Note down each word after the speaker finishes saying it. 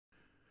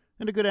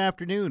And a good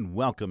afternoon.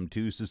 Welcome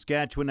to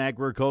Saskatchewan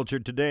Agriculture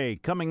Today.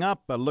 Coming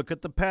up, a look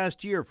at the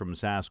past year from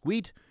Sask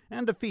wheat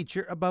and a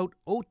feature about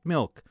oat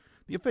milk.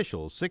 The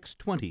official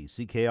 620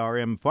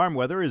 CKRM farm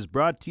weather is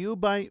brought to you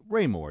by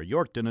Raymore,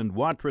 Yorkton and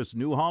Watrous,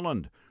 New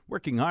Holland,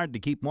 working hard to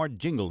keep more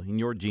jingle in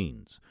your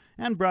jeans.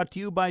 And brought to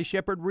you by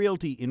Shepherd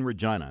Realty in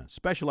Regina,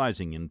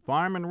 specializing in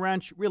farm and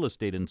ranch real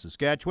estate in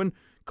Saskatchewan.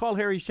 Call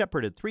Harry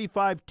Shepherd at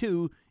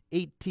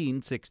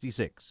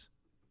 352-1866.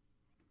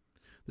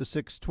 The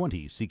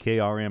 620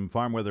 CKRM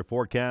farm weather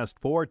forecast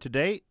for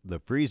today. The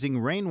freezing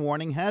rain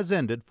warning has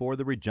ended for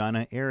the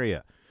Regina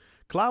area.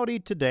 Cloudy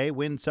today,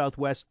 wind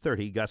southwest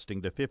 30,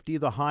 gusting to 50,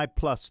 the high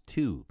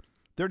 +2.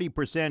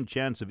 30%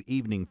 chance of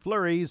evening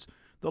flurries,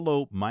 the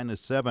low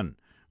 -7.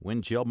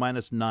 Wind chill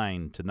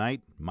 -9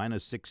 tonight,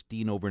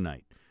 -16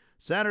 overnight.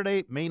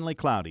 Saturday, mainly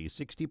cloudy,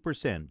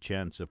 60%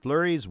 chance of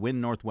flurries,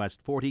 wind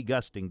northwest 40,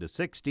 gusting to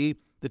 60.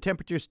 The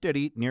temperature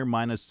steady near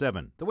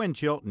 -7. The wind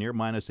chill near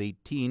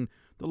 -18.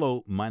 The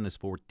low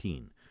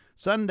 -14.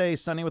 Sunday,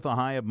 sunny with a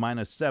high of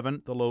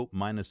 -7, the low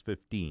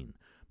 -15.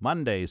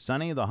 Monday,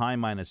 sunny, the high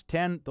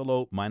 -10, the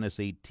low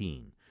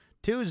 -18.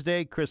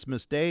 Tuesday,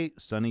 Christmas Day,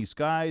 sunny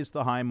skies,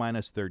 the high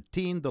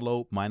 -13, the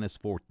low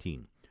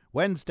 -14.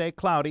 Wednesday,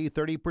 cloudy,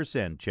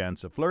 30%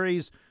 chance of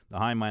flurries, the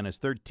high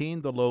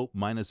 -13, the low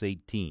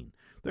 -18.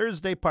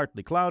 Thursday,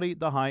 partly cloudy,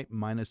 the high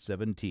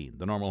 -17.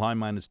 The normal high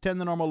 -10,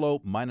 the normal low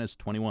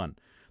 -21.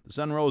 The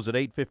sun rose at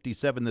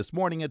 8:57 this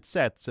morning. It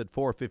sets at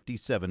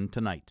 4:57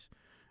 tonight.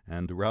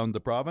 And around the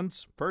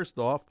province, first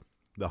off,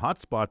 the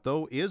hot spot,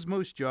 though, is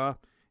Moose Jaw.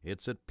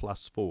 It's at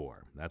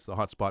 +4. That's the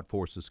hot spot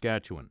for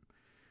Saskatchewan.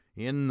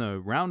 In the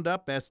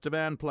roundup,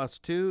 Estevan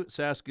 +2,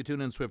 Saskatoon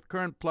and Swift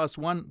Current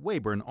 +1,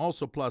 Weyburn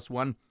also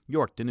 +1,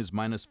 Yorkton is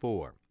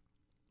 -4.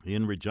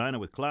 In Regina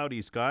with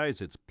cloudy skies,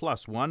 it's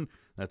 +1.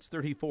 That's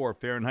 34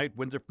 Fahrenheit.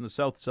 Winds are from the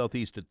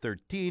south-southeast at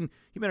 13.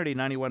 Humidity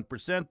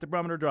 91%. The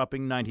barometer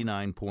dropping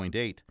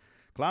 99.8.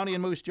 Cloudy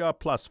and Moose Jaw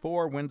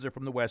 +4. Winds are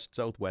from the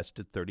west-southwest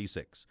at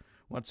 36.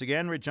 Once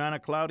again, Regina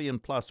cloudy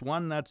and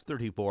 +1. That's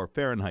 34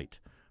 Fahrenheit.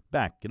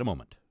 Back in a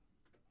moment.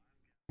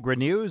 Agri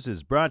News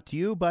is brought to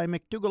you by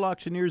McDougall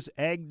Auctioneers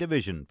Ag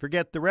Division.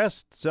 Forget the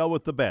rest, sell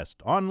with the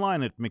best.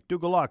 Online at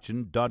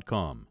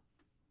mcdougallauction.com.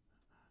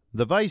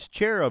 The vice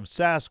chair of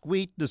Sask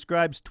Wheat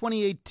describes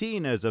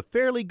 2018 as a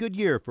fairly good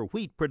year for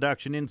wheat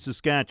production in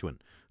Saskatchewan.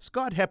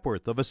 Scott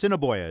Hepworth of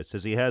Assiniboia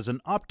says he has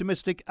an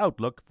optimistic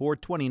outlook for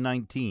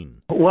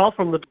 2019. Well,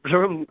 from the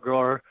Durham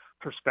grower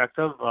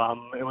perspective,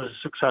 it was a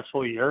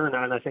successful year,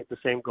 and I think the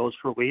same goes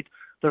for wheat.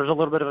 There's a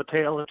little bit of a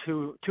tale of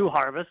two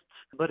harvests,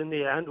 but in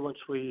the end,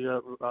 once we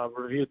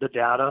reviewed the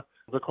data,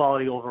 the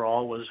quality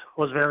overall was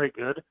very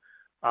good,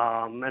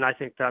 and I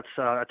think that's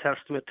a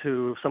testament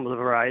to some of the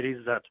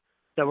varieties that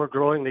we're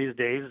growing these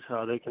days.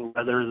 They can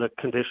weather the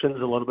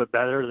conditions a little bit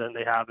better than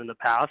they have in the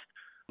past,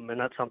 and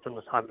that's something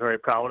that I'm very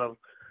proud of.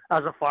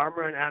 As a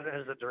farmer and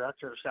as a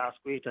director of Sask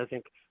Wheat, I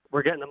think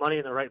we're getting the money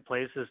in the right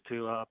places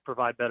to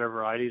provide better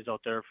varieties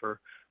out there for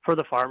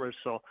the farmers.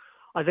 So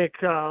I think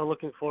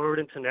looking forward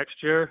into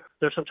next year,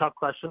 there's some tough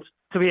questions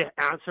to be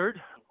answered,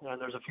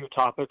 and there's a few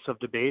topics of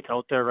debate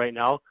out there right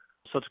now.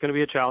 So it's going to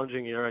be a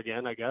challenging year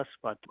again, I guess,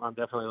 but I'm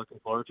definitely looking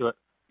forward to it.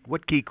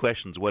 What key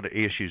questions, what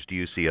issues do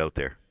you see out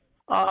there?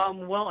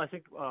 Well, I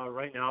think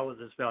right now with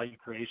this value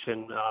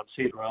creation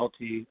seed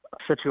royalty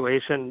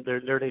situation,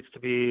 there needs to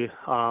be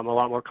a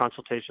lot more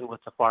consultation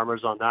with the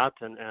farmers on that,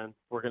 and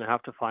we're going to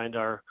have to find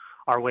our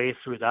way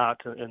through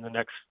that in the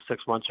next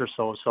 6 months or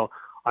so. So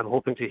I'm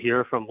hoping to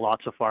hear from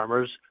lots of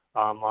farmers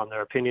on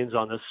their opinions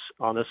on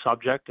this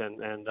subject,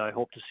 and I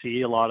hope to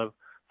see a lot of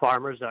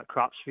farmers at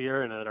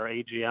CropSphere and at our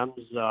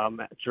AGMs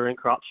during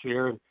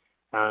CropSphere,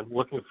 and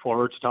looking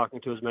forward to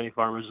talking to as many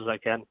farmers as I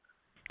can.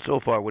 So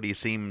far, what do you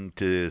seem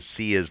to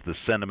see as the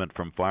sentiment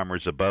from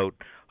farmers about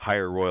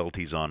higher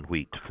royalties on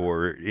wheat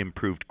for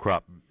improved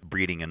crop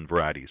breeding and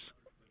varieties?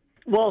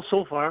 Well,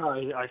 so far,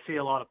 I see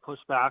a lot of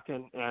pushback,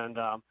 and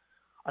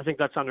I think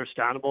that's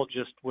understandable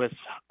just with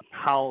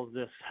how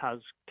this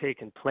has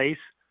taken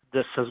place.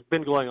 This has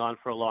been going on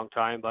for a long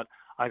time, but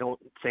I don't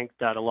think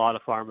that a lot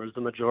of farmers,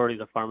 the majority of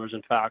the farmers,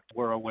 in fact,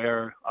 were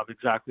aware of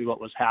exactly what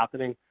was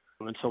happening.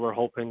 And so we're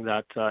hoping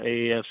that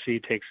AAFC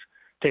takes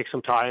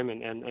some time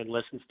and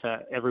listens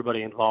to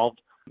everybody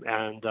involved,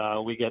 and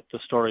we get the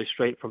story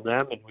straight from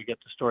them, and we get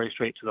the story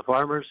straight to the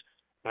farmers,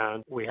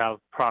 and we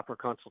have proper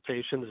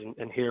consultations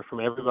and hear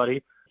from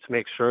everybody to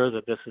make sure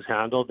that this is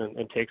handled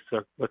and takes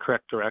the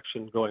correct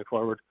direction going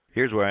forward.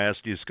 Here's where I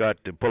asked you,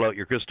 Scott, to pull out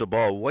your crystal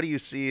ball. What do you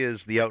see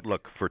as the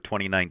outlook for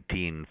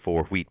 2019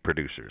 for wheat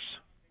producers?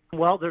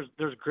 Well,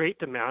 there's great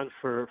demand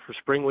for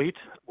spring wheat.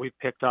 We've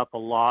picked up a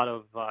lot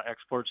of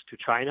exports to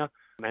China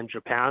and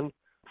Japan,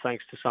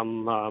 thanks to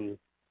some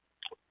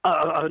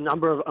a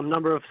number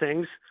of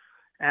things,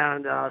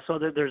 and so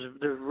there's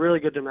really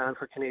good demand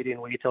for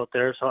Canadian wheat out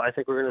there. So I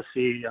think we're going to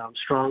see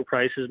strong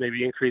prices,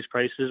 maybe increased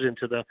prices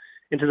into the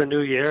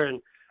new year,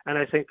 and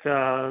I think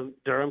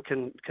Durham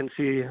can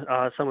see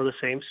some of the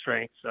same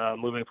strengths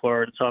moving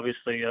forward. It's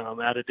obviously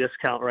at a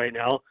discount right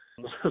now,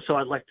 so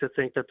I'd like to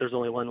think that there's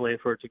only one way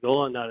for it to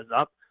go, and that is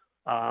up.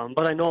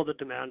 But I know the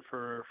demand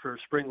for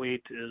spring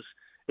wheat is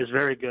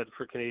very good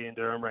for Canadian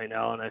durum right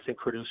now, and I think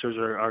producers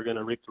are going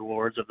to reap the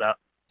rewards of that.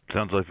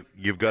 Sounds like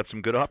you've got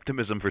some good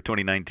optimism for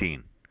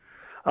 2019.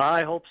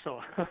 I hope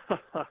so.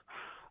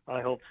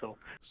 I hope so.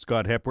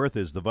 Scott Hepworth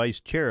is the vice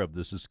chair of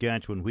the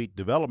Saskatchewan Wheat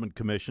Development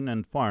Commission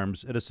and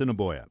Farms at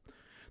Assiniboia.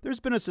 There's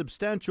been a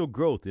substantial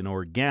growth in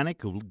organic,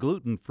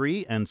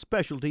 gluten-free, and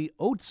specialty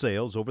oat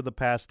sales over the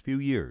past few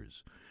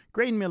years.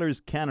 Grain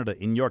Millers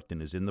Canada in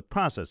Yorkton is in the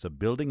process of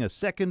building a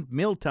second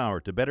mill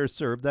tower to better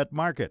serve that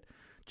market.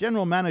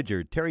 General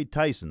Manager Terry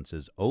Tyson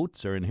says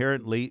oats are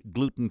inherently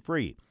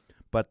gluten-free,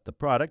 but the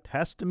product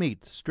has to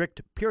meet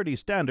strict purity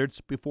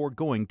standards before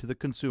going to the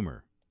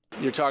consumer.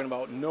 You're talking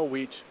about no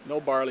wheat,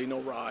 no barley, no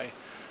rye.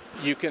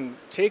 You can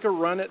take a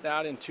run at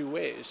that in two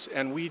ways,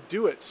 and we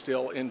do it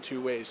still in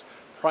two ways.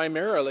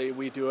 Primarily,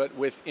 we do it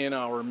within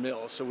our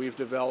mill. So we've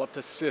developed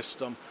a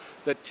system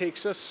that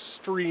takes a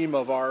stream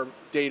of our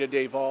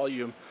day-to-day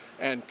volume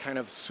and kind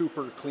of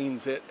super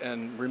cleans it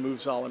and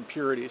removes all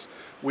impurities.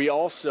 We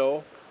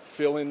also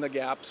fill in the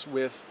gaps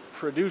with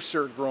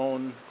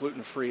producer-grown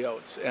gluten-free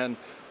oats. And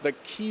the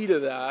key to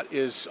that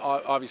is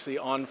obviously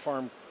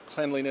on-farm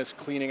cleanliness,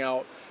 cleaning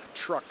out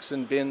trucks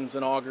and bins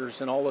and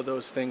augers and all of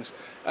those things,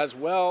 as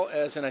well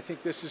as, and I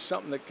think this is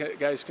something that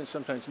guys can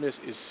sometimes miss,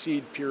 is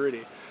seed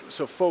purity.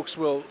 So folks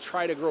will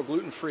try to grow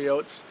gluten-free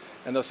oats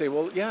and they'll say,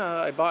 well,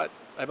 yeah, I bought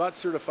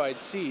certified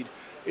seed.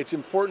 It's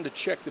important to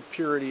check the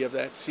purity of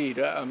that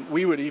seed.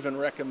 We would even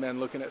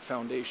recommend looking at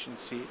foundation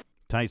seed.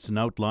 Tyson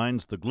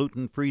outlines the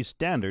gluten-free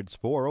standards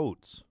for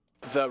oats.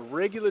 The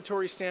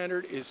regulatory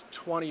standard is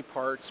 20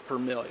 parts per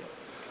million.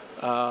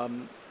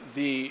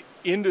 The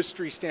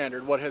industry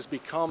standard, what has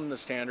become the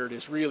standard,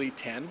 is really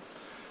 10,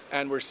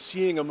 and we're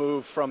seeing a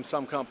move from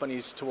some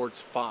companies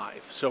towards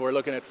 5. So we're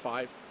looking at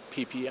 5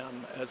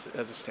 ppm as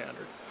a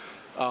standard.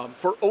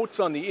 For oats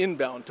on the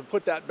inbound, to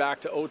put that back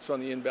to oats on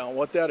the inbound,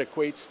 what that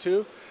equates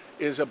to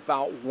is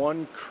about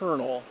 1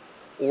 kernel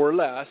or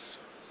less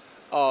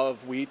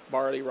of wheat,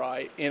 barley,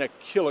 rye in a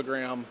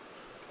kilogram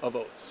of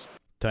oats.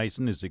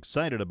 Tyson is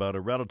excited about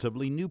a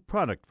relatively new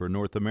product for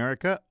North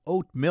America,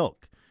 oat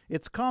milk.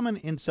 It's common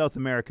in South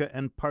America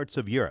and parts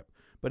of Europe,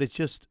 but it's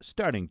just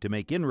starting to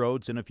make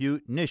inroads in a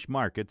few niche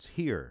markets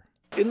here.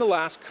 In the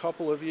last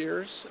couple of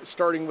years,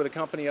 starting with a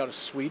company out of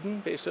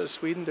Sweden, based out of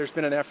Sweden, there's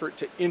been an effort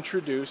to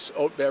introduce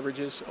oat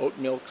beverages, oat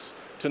milks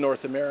to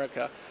North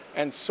America.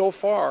 And so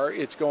far,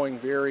 it's going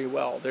very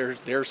well.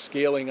 They're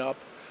scaling up.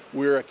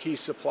 We're a key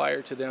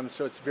supplier to them,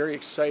 so it's very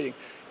exciting.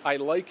 I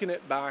liken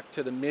it back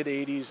to the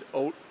mid-'80s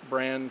oat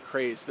brand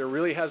craze. There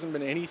really hasn't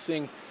been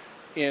anything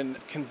in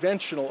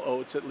conventional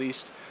oats, at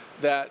least,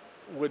 that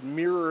would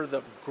mirror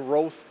the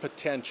growth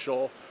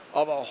potential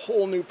of a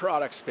whole new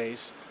product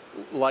space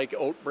like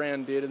oat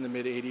bran did in the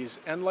mid-'80s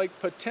and like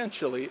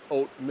potentially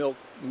oat milk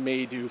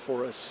may do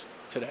for us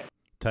today.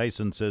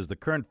 Tyson says the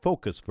current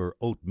focus for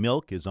oat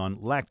milk is on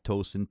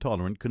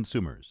lactose-intolerant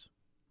consumers.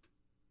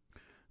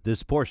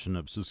 This portion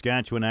of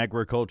Saskatchewan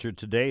Agriculture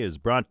Today is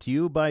brought to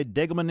you by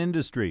Degelman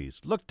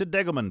Industries. Look to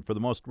Degelman for the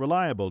most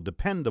reliable,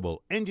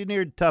 dependable,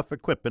 engineered tough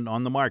equipment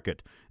on the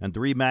market. And the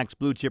RE/MAX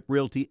Blue Chip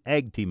Realty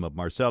Ag Team of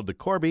Marcel de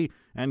Corby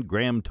and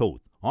Graham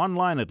Toth.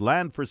 Online at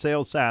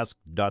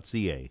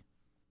landforsalesask.ca.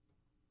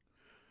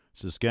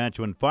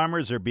 Saskatchewan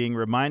farmers are being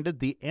reminded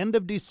the end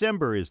of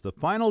December is the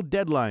final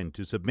deadline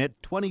to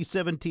submit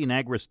 2017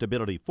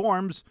 agri-stability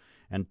forms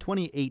and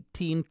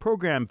 2018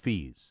 program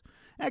fees.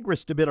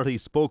 Agri-stability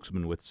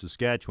spokesman with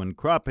Saskatchewan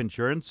Crop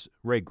Insurance,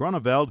 Ray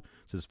Groneveld,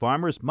 says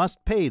farmers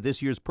must pay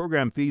this year's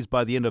program fees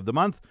by the end of the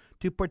month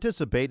to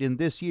participate in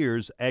this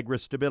year's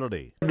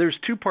agri-stability. There's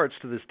two parts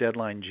to this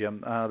deadline,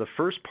 Jim. The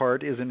first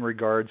part is in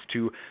regards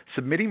to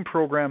submitting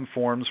program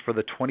forms for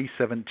the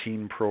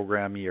 2017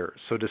 program year.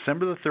 So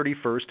December the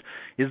 31st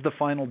is the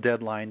final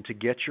deadline to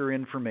get your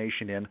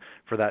information in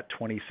for that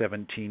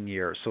 2017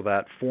 year. So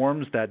that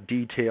forms that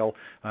detail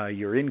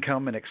your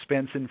income and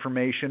expense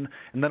information,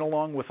 and then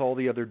along with all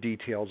the other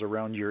details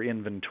around your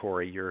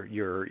inventory,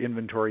 your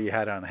inventory you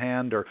had on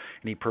hand or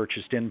any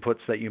purchased inputs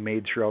that you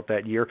made throughout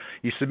that year.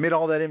 You submit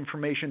all that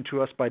information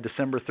to us by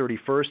December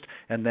 31st,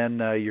 and then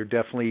you're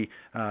definitely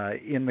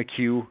in the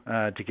queue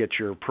to get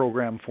your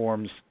program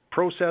forms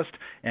processed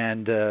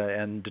and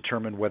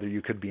determine whether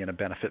you could be in a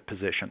benefit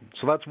position.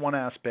 So that's one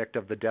aspect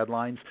of the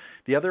deadlines.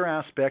 The other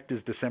aspect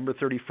is December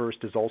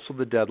 31st is also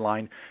the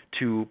deadline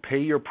to pay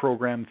your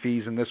program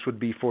fees, and this would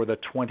be for the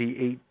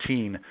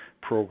 2018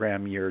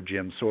 program year,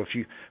 Jim. So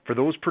for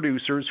those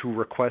producers who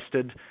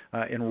requested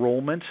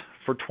enrollment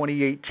for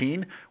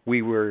 2018,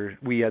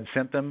 we had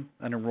sent them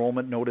an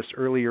enrollment notice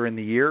earlier in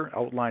the year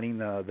outlining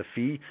the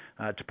fee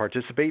to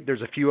participate.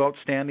 There's a few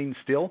outstanding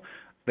still.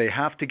 They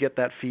have to get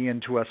that fee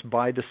into us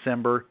by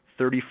December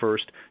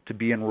 31st to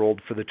be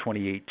enrolled for the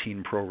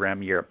 2018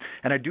 program year.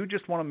 And I do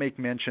just want to make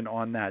mention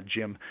on that,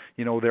 Jim.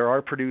 You know, there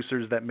are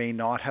producers that may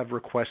not have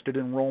requested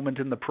enrollment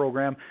in the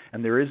program,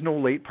 and there is no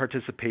late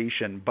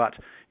participation. But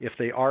if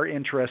they are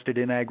interested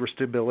in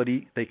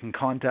agri-stability, they can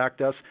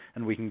contact us,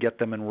 and we can get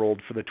them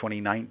enrolled for the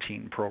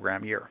 2019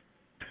 program year.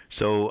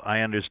 So I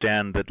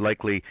understand that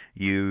likely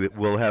you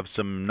will have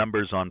some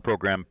numbers on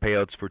program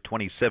payouts for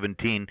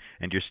 2017,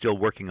 and you're still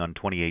working on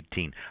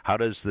 2018. How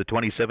does the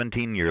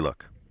 2017 year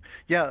look?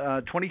 Yeah,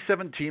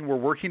 2017, we're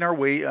working our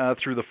way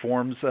through the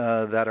forms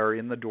that are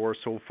in the door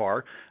so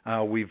far.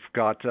 We've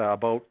got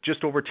about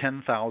just over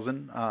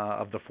 10,000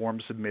 of the form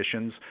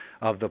submissions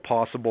of the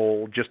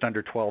possible just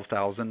under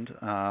 12,000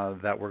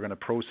 that we're going to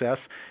process.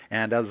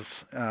 And as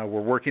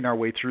we're working our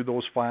way through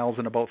those files,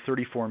 and about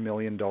 $34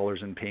 million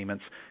in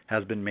payments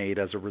has been made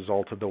as a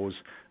result of those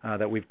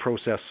that we've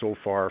processed so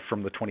far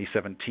from the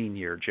 2017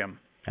 year, Jim.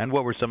 And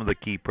what were some of the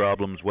key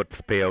problems? What's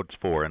the payouts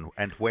for,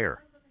 and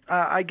where?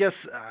 I guess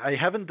I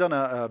haven't done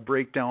a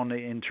breakdown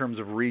in terms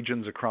of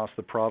regions across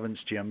the province,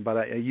 Jim,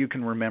 but you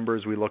can remember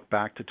as we look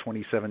back to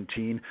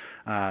 2017,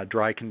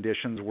 dry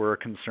conditions were a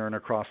concern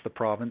across the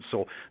province,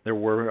 so there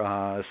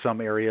were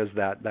some areas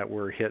that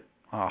were hit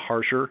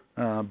harsher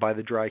by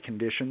the dry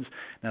conditions,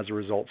 and as a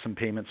result some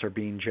payments are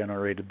being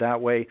generated that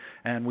way.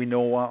 And we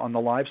know on the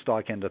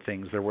livestock end of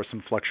things there were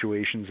some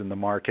fluctuations in the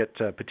market,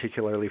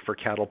 particularly for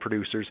cattle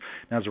producers,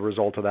 and as a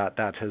result of that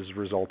has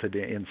resulted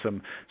in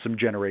some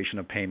generation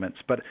of payments.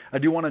 But I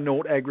do want to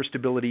note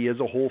agri-stability is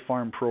a whole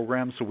farm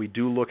program, so we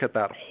do look at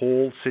that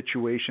whole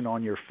situation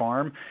on your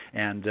farm,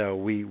 and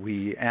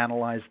we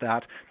analyze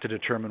that to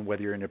determine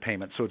whether you're in a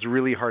payment. So it's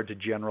really hard to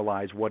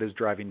generalize what is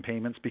driving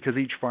payments because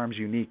each farm's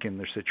unique in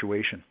their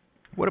situation.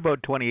 What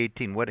about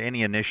 2018?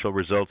 Any initial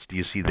results do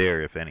you see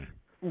there, if any?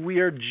 We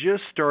are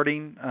just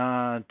starting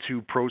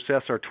to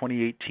process our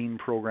 2018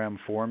 program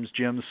forms,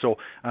 Jim. So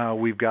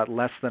we've got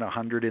less than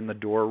 100 in the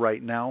door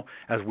right now.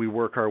 As we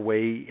work our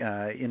way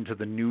into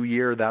the new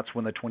year, that's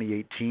when the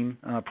 2018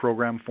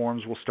 program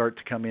forms will start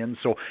to come in.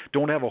 So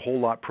don't have a whole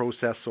lot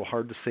processed, so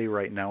hard to say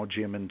right now,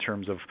 Jim, in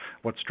terms of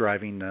what's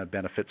driving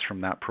benefits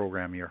from that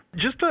program year.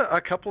 Just a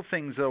couple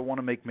things I want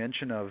to make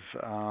mention of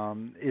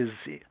is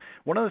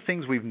one of the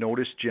things we've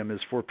noticed, Jim,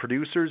 is for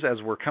producers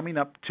as we're coming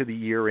up to the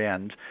year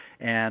end,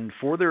 and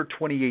for their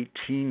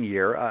 2018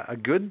 year, a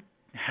good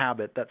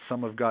habit that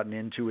some have gotten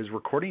into is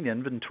recording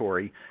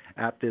inventory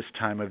at this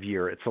time of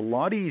year. It's a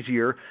lot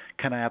easier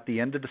kind of at the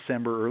end of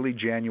December, early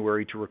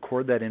January to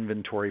record that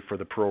inventory for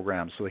the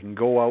program, so they can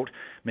go out,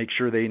 make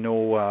sure they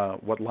know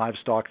what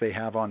livestock they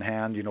have on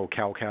hand,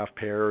 cow-calf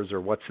pairs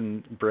or what's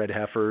in bred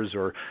heifers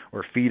or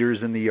feeders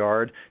in the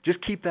yard.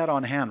 Just keep that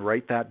on hand,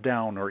 write that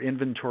down, or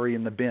inventory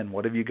in the bin.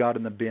 What have you got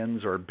in the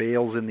bins or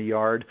bales in the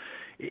yard?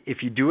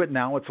 If you do it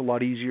now, it's a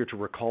lot easier to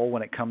recall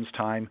when it comes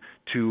time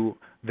to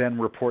then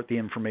report the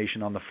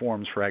information on the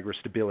forms for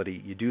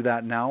agri-stability. You do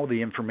that now,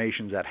 the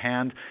information's at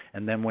hand,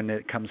 and then when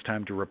it comes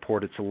time to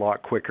report, it's a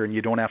lot quicker, and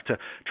you don't have to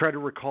try to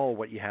recall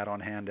what you had on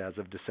hand as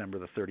of December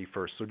the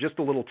 31st. So just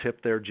a little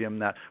tip there, Jim,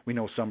 that we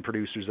know some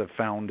producers have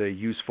found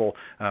useful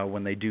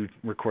when they do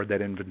record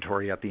that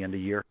inventory at the end of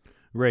year.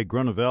 Ray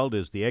Grunewald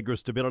is the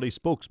agri-stability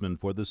spokesman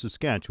for the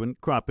Saskatchewan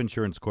Crop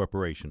Insurance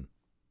Corporation.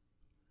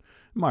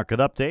 Market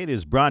Update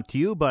is brought to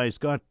you by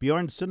Scott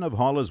Bjornson of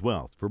Hall's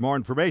Wealth. For more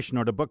information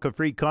or to book a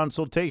free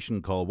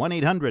consultation, call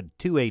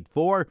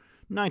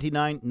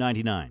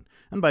 1-800-284-9999.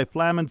 And by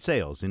Flaman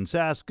Sales in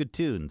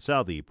Saskatoon,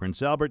 Southie,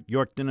 Prince Albert,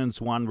 Yorkton, and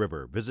Swan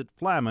River. Visit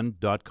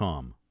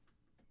flaman.com.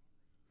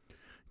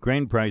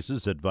 Grain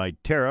prices at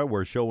Viterra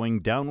were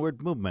showing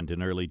downward movement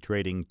in early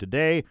trading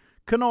today.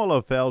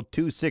 Canola fell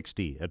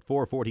 $2.60 at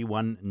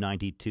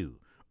 $441.92.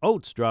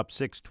 Oats dropped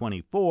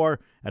 $6.24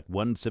 at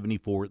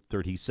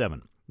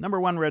 $174.37.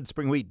 Number 1 red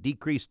spring wheat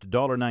decreased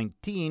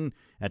 $1.19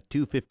 at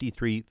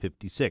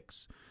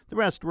 $253.56. The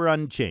rest were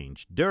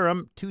unchanged.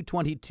 Durham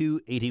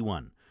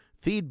 $222.81.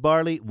 Feed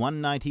barley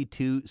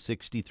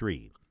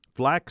 $192.63.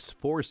 Flax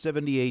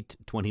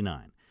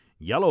 $478.29.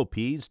 Yellow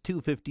peas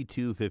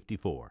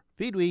 $252.54.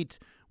 Feed wheat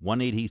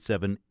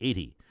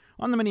 $187.80.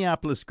 On the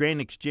Minneapolis Grain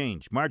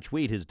Exchange, March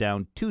wheat is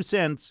down 2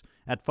 cents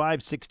at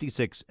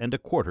 $5.66 and a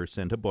quarter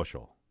cent a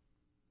bushel.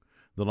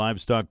 The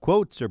livestock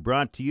quotes are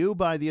brought to you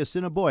by the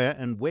Assiniboia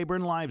and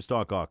Weyburn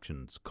Livestock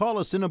Auctions. Call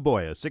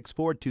Assiniboia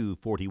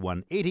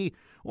 642-4180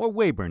 or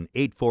Weyburn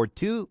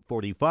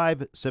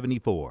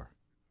 842-4574.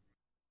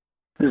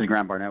 This is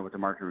Graham Barnett with the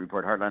Market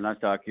Report. Heartland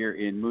Livestock here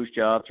in Moose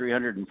Jaw.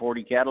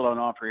 340 cattle on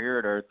offer here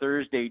at our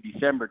Thursday,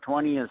 December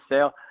 20th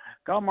sale.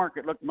 Cow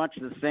market looked much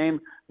the same.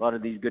 A lot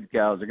of these good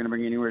cows are going to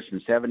bring anywhere from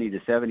 $70 to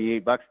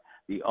 $78.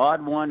 The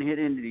odd one hit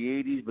into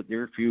the 80s, but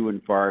they're few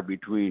and far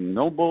between.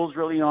 No bulls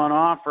really on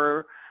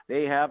offer.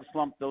 They have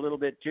slumped a little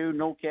bit too.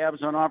 No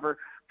calves on offer.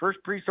 First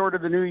pre-sort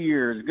of the new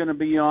year is going to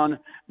be on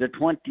the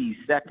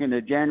 22nd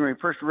of January.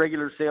 First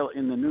regular sale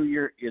in the new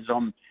year is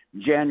on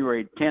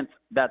January 10th.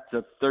 That's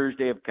a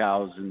Thursday of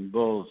cows and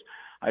bulls.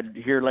 I'd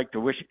here like to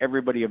wish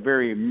everybody a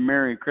very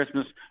Merry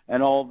Christmas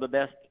and all the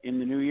best in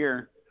the new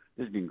year.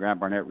 This has been Graham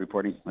Barnett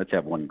reporting. Let's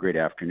have one great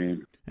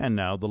afternoon. And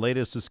now the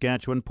latest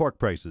Saskatchewan pork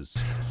prices.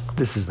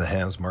 This is the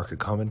hams market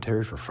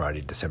commentary for Friday,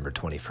 December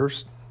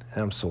 21st.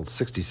 Hams sold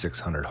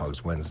 6,600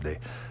 hogs Wednesday,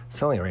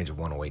 selling a range of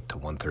 108 to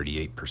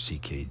 138 per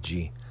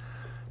CKG.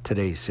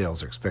 Today's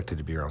sales are expected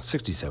to be around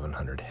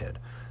 6,700 head,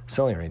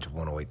 selling a range of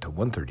 108 to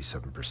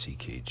 137 per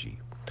CKG.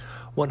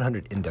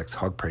 100 index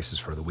hog prices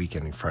for the week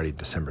ending Friday,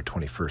 December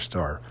 21st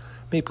are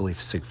Maple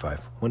Leaf Sig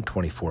 5,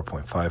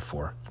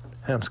 124.54,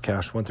 Hams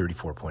Cash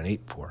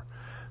 134.84,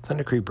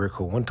 Thunder Creek Brick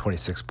Hill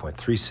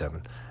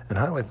 126.37, and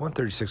High Life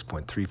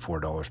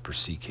 $136.34 per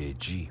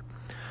CKG.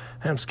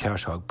 Ham's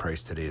cash hog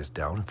price today is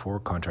down.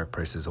 Forward contract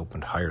prices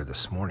opened higher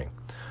this morning.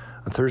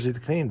 On Thursday, the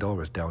Canadian dollar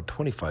was down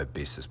 25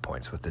 basis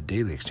points with the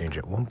daily exchange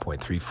at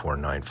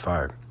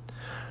 1.3495.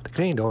 The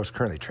Canadian dollar is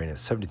currently trading at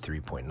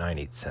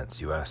 73.98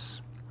 cents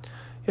US.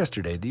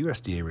 Yesterday, the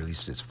USDA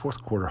released its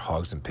fourth quarter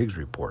hogs and pigs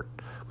report,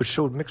 which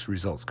showed mixed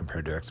results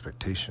compared to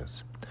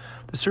expectations.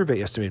 The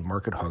survey estimated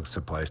market hog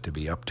supplies to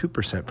be up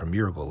 2% from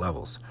year-ago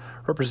levels,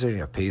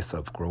 representing a pace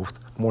of growth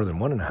more than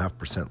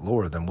 1.5%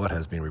 lower than what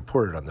has been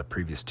reported on the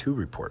previous two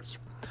reports.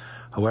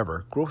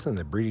 However, growth in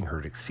the breeding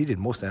herd exceeded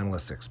most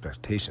analysts'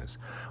 expectations,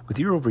 with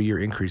year-over-year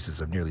increases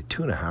of nearly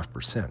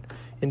 2.5%,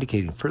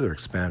 indicating further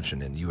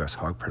expansion in U.S.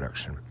 hog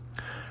production.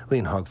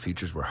 Lean hog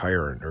futures were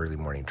higher in early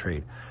morning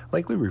trade,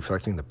 likely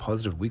reflecting the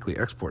positive weekly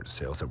export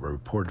sales that were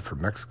reported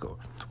from Mexico,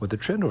 with the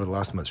trend over the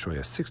last month showing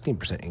a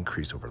 16%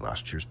 increase over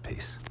last year's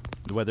pace.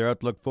 The weather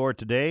outlook for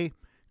today,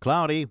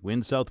 cloudy,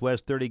 wind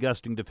southwest 30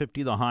 gusting to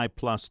 50, the high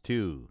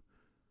 +2.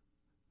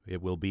 It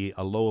will be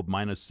a low of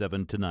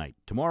 -7 tonight.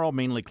 Tomorrow,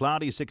 mainly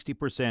cloudy,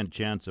 60%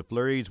 chance of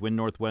flurries, wind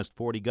northwest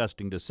 40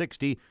 gusting to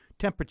 60,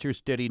 temperature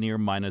steady near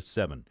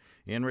 -7.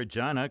 In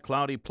Regina,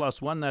 cloudy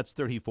 +1, that's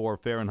 34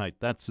 Fahrenheit.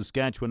 That's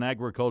Saskatchewan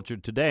Agriculture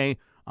Today.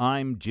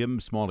 I'm Jim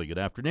Smalley. Good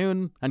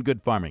afternoon and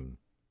good farming.